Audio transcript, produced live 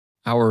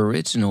Our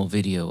original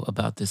video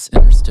about this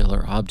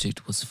interstellar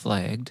object was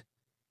flagged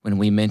when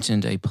we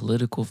mentioned a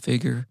political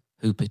figure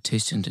who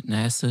petitioned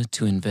NASA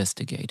to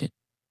investigate it.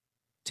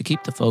 To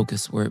keep the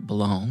focus where it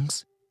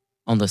belongs,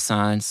 on the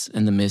science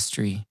and the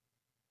mystery,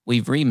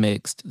 we've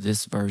remixed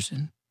this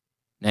version.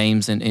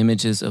 Names and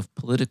images of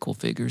political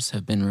figures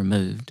have been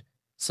removed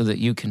so that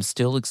you can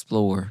still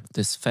explore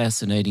this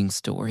fascinating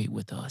story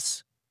with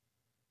us.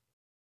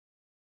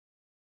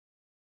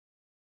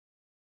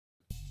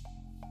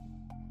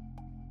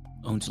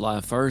 On July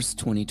 1st,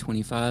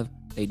 2025,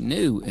 a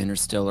new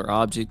interstellar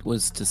object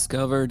was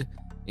discovered.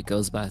 It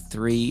goes by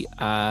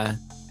 3I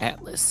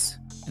Atlas,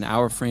 and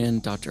our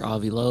friend Dr.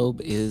 Avi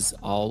Loeb is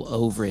all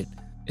over it.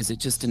 Is it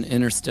just an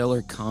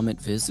interstellar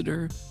comet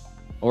visitor?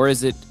 Or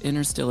is it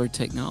interstellar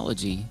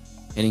technology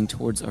heading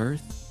towards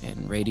Earth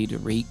and ready to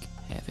wreak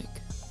havoc?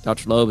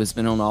 Dr. Loeb has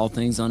been on All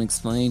Things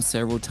Unexplained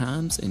several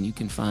times, and you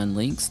can find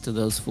links to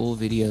those full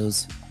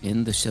videos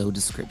in the show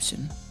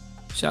description.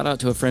 Shout out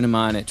to a friend of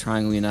mine at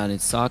Triangle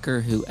United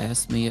Soccer who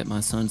asked me at my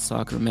son's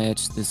soccer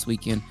match this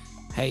weekend,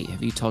 "Hey,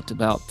 have you talked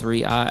about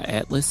 3I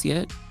Atlas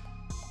yet?"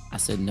 I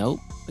said,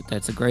 "Nope, but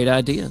that's a great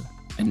idea."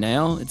 And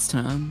now it's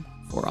time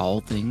for All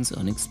Things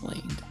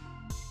Unexplained.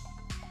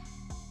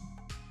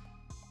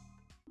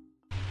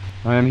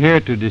 I am here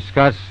to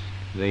discuss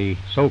the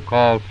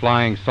so-called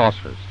flying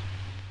saucers.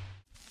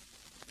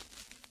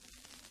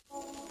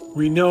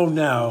 We know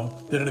now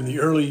that in the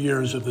early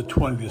years of the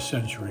 20th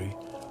century,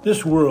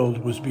 this world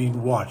was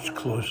being watched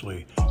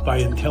closely by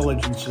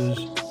intelligences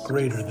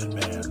greater than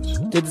man's.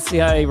 Did the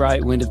CIA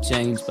write Wind of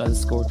Change by the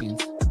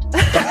Scorpions?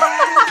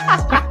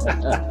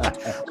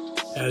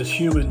 As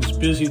humans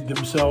busied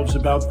themselves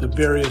about the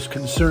various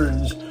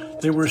concerns,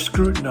 they were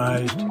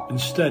scrutinized and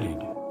studied.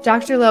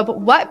 Dr. Loeb,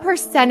 what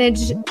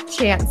percentage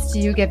chance do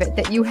you give it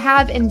that you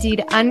have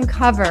indeed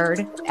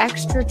uncovered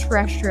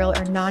extraterrestrial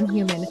or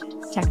non-human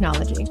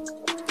technology?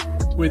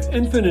 With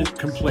infinite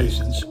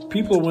complacence,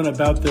 people went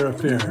about their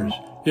affairs,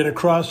 yet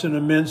across an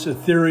immense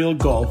ethereal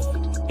gulf,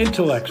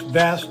 intellects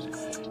vast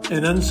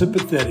and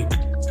unsympathetic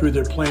drew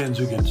their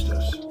plans against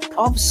us.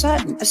 All of a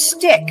sudden, a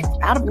stick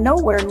out of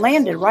nowhere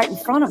landed right in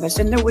front of us,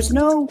 and there was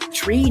no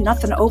tree,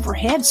 nothing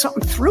overhead.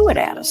 Something threw it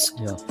at us.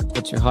 Yeah.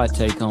 What's your hot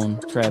take on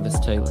Travis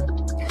Taylor?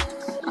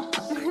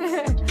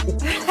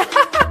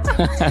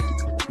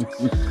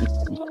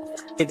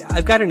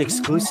 I've got an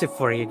exclusive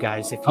for you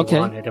guys if you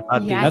want it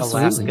about the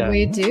Alaska.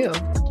 We do.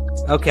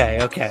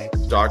 Okay.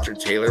 Dr.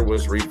 Taylor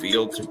was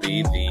revealed to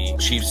be the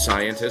chief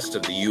scientist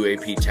of the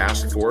UAP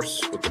task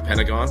force with the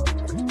Pentagon.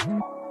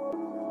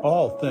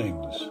 All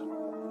things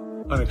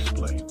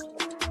unexplained.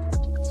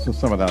 So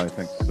some of that, I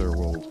think, sir,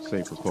 we'll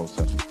save for closed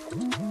session.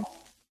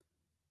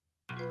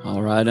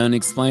 All right,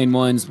 Unexplained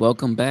ones,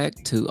 welcome back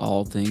to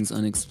All Things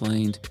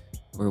Unexplained,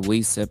 where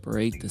we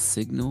separate the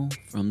signal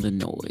from the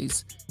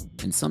noise,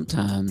 and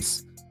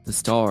sometimes the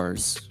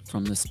stars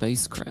from the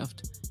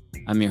spacecraft.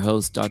 I'm your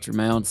host, Dr.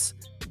 Mounce,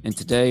 and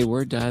today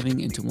we're diving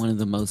into one of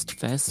the most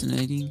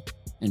fascinating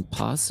and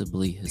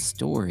possibly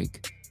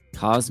historic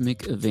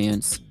cosmic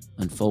events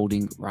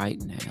unfolding right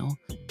now,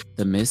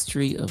 the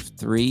mystery of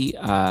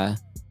 3I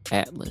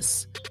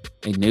Atlas,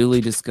 a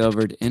newly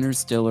discovered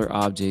interstellar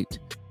object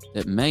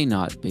that may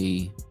not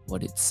be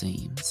what it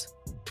seems.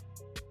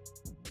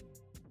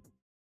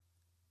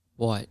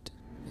 What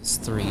is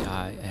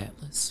 3I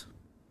Atlas?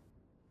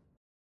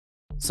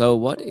 So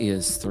what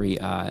is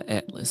 3I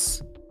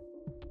Atlas?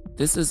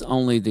 This is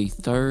only the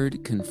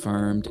third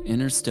confirmed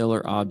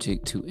interstellar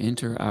object to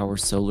enter our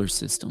solar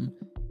system,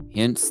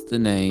 hence the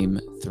name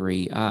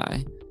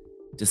 3I.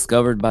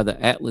 Discovered by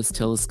the Atlas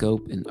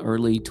telescope in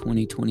early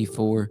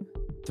 2024,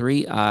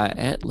 3I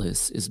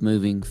Atlas is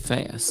moving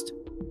fast,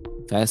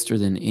 faster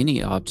than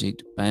any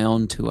object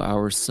bound to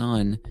our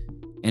sun,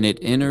 and it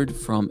entered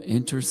from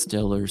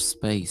interstellar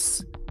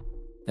space.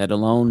 That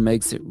alone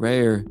makes it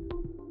rare,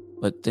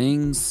 but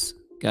things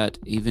got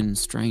even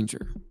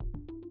stranger.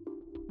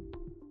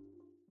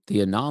 The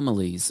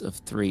anomalies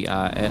of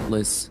 3I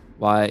Atlas,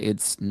 why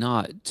it's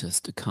not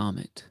just a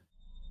comet.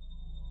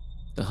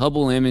 The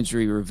Hubble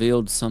imagery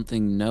revealed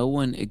something no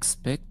one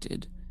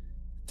expected.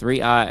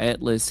 3I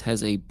Atlas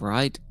has a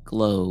bright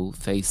glow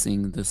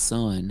facing the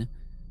sun,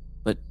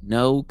 but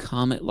no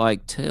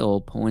comet-like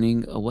tail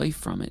pointing away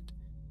from it.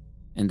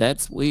 And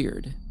that's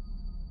weird.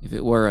 If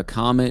it were a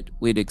comet,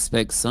 we'd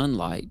expect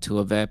sunlight to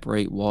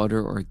evaporate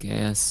water or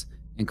gas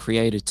and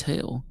create a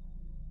tail.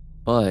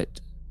 But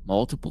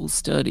multiple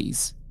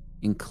studies,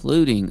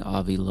 including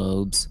Avi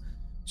Loeb's,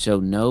 show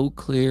no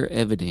clear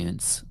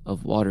evidence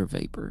of water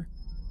vapor.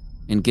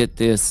 And get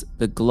this,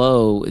 the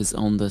glow is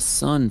on the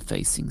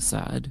sun-facing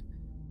side,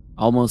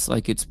 almost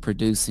like it's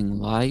producing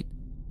light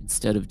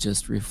instead of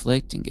just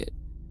reflecting it.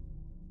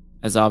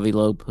 As Avi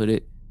Loeb put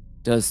it,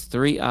 does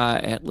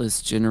 3I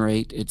Atlas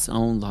generate its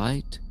own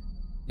light?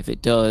 If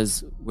it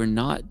does, we're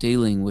not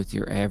dealing with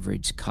your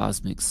average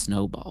cosmic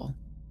snowball.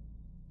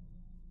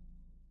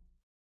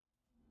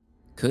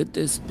 Could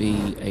this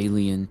be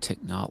alien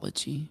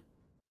technology?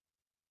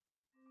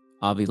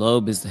 Avi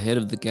Loeb is the head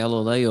of the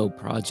Galileo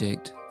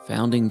project,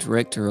 founding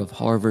director of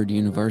Harvard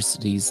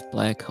University's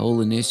Black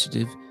Hole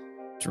Initiative,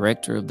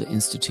 director of the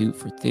Institute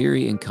for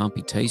Theory and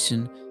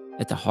Computation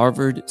at the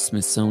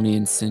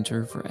Harvard-Smithsonian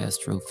Center for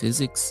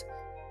Astrophysics,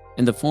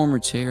 and the former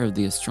chair of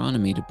the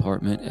Astronomy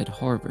Department at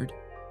Harvard.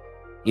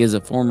 He is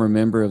a former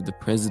member of the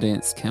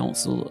President's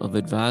Council of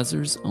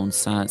Advisors on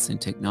Science and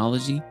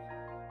Technology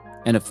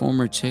and a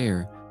former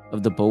chair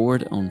of the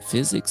Board on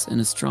Physics and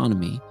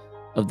Astronomy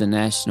of the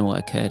National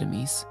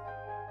Academies.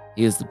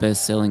 He is the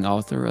best-selling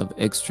author of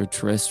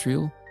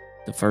Extraterrestrial,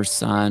 The First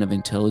Sign of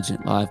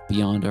Intelligent Life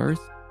Beyond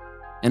Earth,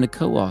 and a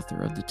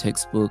co-author of the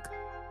textbook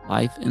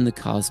Life in the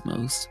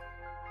Cosmos,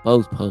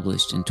 both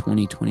published in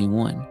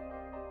 2021.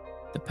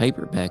 The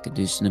paperback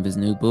edition of his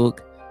new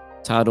book,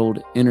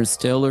 titled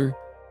Interstellar,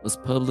 was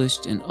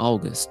published in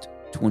August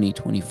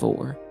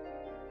 2024.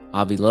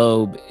 Avi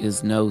Loeb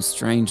is no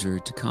stranger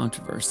to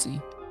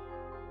controversy.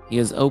 He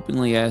has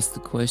openly asked the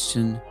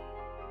question,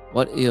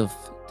 what if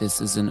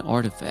this is an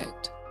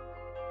artifact?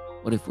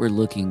 What if we're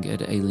looking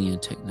at alien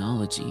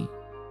technology,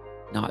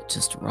 not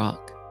just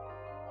rock?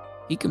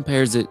 He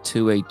compares it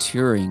to a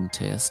Turing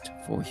test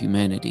for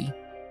humanity.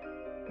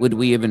 Would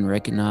we even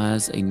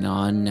recognize a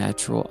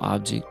non-natural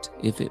object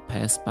if it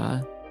passed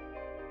by?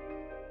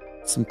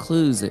 Some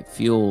clues that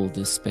fuel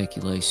this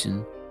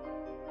speculation.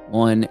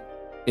 1,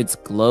 its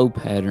glow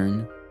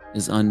pattern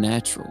is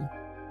unnatural.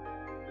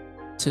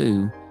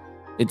 2,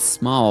 it's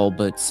small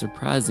but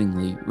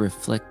surprisingly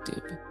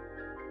reflective.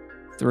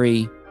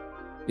 3,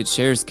 it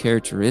shares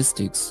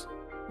characteristics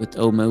with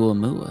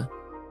Oumuamua,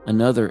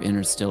 another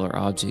interstellar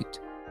object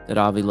that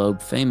Avi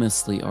Loeb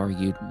famously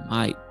argued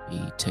might be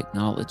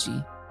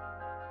technology.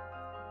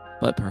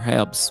 But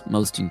perhaps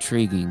most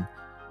intriguing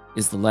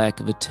is the lack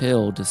of a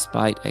tail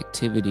despite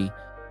activity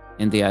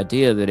and the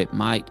idea that it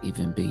might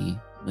even be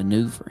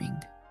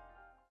maneuvering.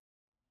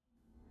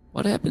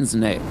 What happens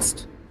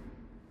next?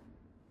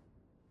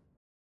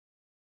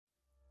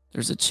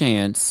 There's a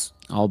chance,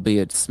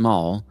 albeit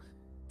small,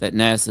 that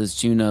NASA's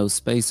Juno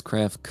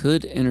spacecraft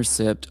could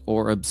intercept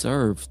or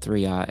observe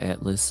 3I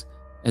Atlas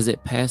as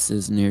it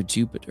passes near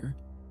Jupiter.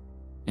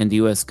 And the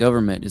US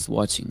government is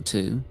watching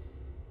too.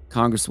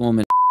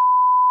 Congresswoman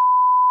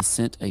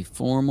sent a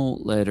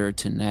formal letter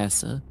to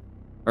NASA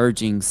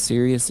urging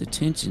serious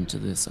attention to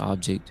this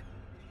object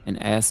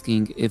and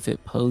asking if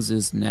it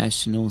poses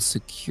national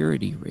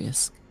security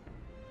risk.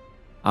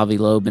 Avi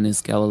Loeb and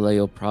his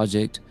Galileo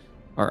project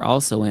are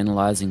also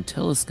analyzing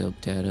telescope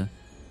data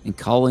and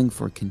calling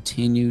for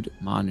continued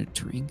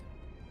monitoring.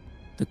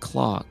 The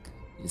clock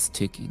is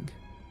ticking.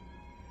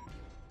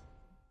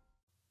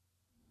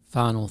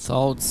 Final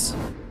thoughts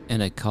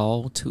and a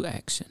call to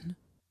action.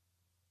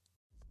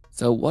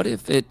 So what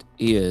if it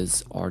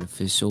is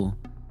artificial?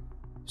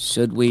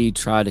 Should we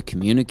try to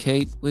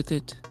communicate with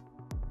it?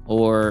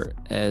 Or,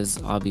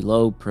 as Avi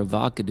Loeb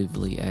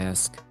provocatively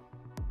asks,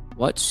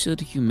 what should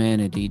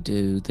humanity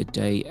do the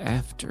day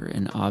after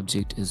an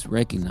object is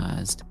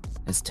recognized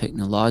as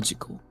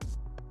technological?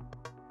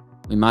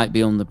 We might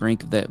be on the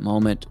brink of that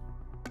moment,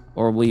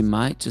 or we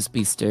might just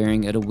be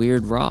staring at a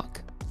weird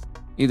rock.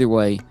 Either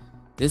way,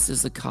 this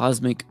is a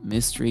cosmic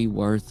mystery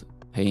worth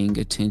paying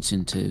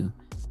attention to,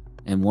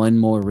 and one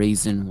more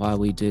reason why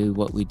we do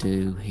what we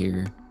do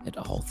here at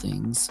All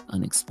Things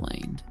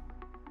Unexplained.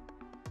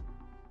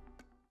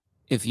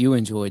 If you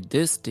enjoyed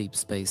this deep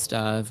space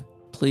dive,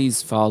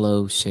 please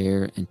follow,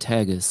 share, and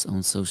tag us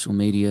on social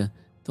media.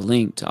 The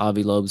link to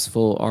Avi Loeb's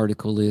full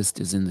article list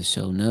is in the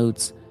show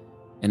notes.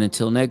 And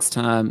until next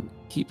time,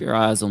 keep your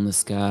eyes on the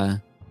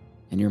sky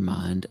and your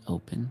mind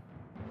open.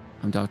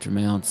 I'm Dr.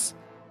 Mounce.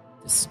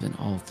 This has been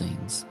All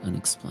Things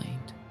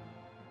Unexplained.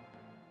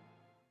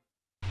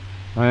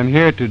 I am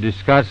here to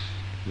discuss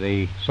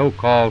the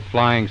so-called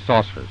flying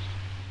saucers.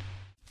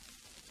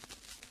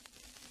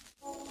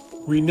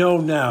 We know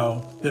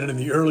now that in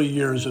the early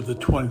years of the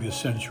 20th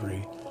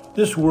century,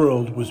 this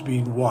world was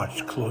being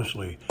watched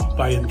closely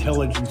by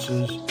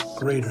intelligences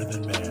greater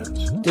than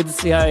man's. Did the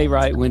CIA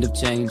write Wind of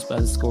Change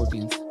by the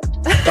Scorpions?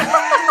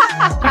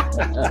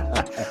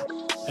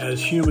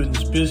 As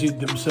humans busied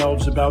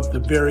themselves about the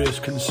various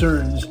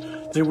concerns,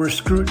 they were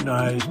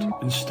scrutinized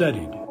and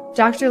studied.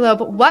 Dr.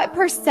 Loeb, what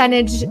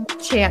percentage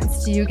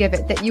chance do you give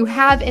it that you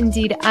have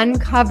indeed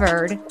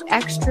uncovered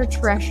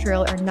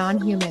extraterrestrial or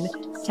non-human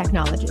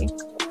technology?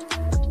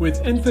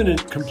 With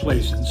infinite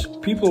complacence,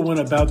 people went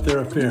about their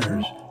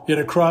affairs, yet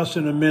across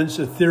an immense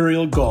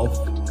ethereal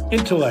gulf,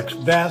 intellects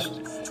vast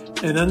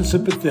and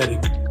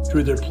unsympathetic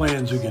drew their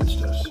plans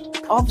against us.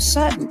 All of a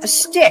sudden, a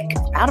stick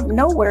out of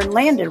nowhere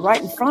landed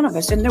right in front of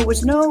us, and there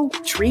was no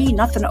tree,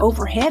 nothing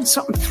overhead.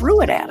 Something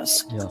threw it at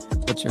us. Yeah.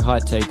 What's your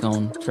hot take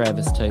on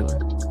Travis Taylor?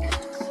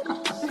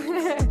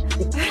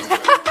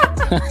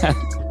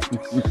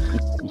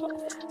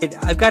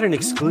 I've got an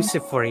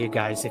exclusive for you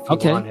guys if you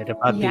want it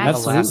about the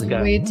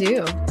Alaska. We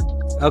do.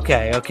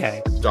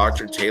 Okay.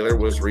 Dr. Taylor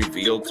was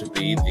revealed to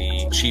be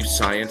the chief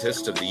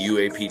scientist of the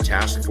UAP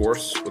task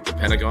force with the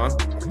Pentagon.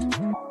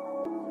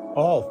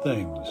 All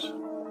things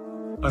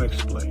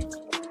unexplained.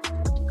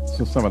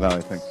 So some of that,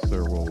 I think,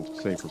 sir, we'll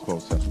save for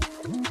closed session.